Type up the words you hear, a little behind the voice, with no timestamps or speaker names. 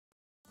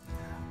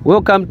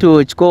Welcome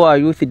to Chikowa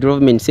Youth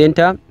Development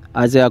Center.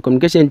 As a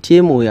communication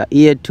team, we are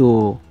here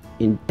to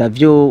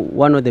interview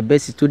one of the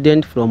best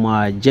students from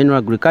general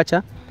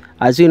agriculture.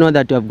 As we know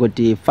that we have got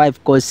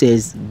 5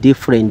 courses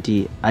different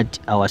at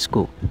our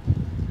school.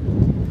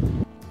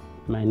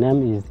 My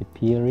name is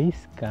Phiri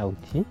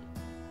Scout.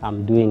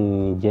 I'm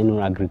doing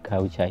general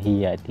agriculture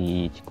here at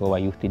the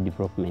Chikowa Youth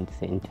Development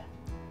Center.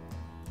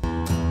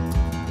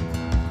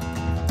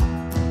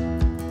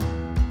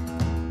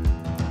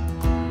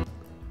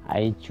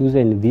 I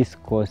chosen this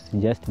course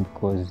just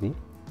because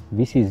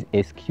this is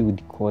a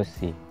skilled course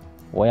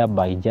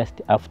whereby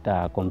just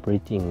after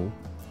completing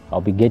I'll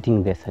be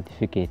getting the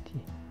certificate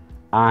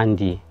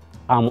and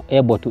I'm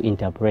able to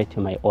interpret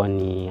my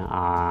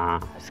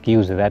own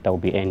skills that I'll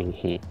be earning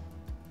here.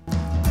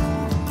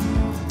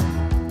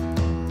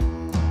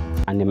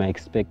 And my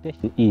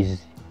expectation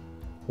is,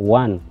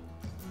 one,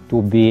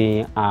 to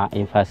be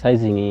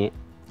emphasizing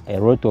a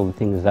lot of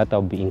things that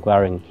I'll be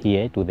inquiring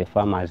here to the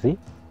farmers.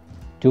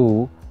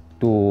 Two,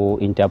 to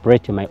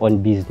interpret my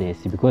own business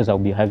because I'll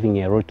be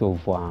having a lot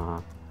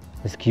of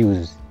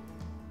skills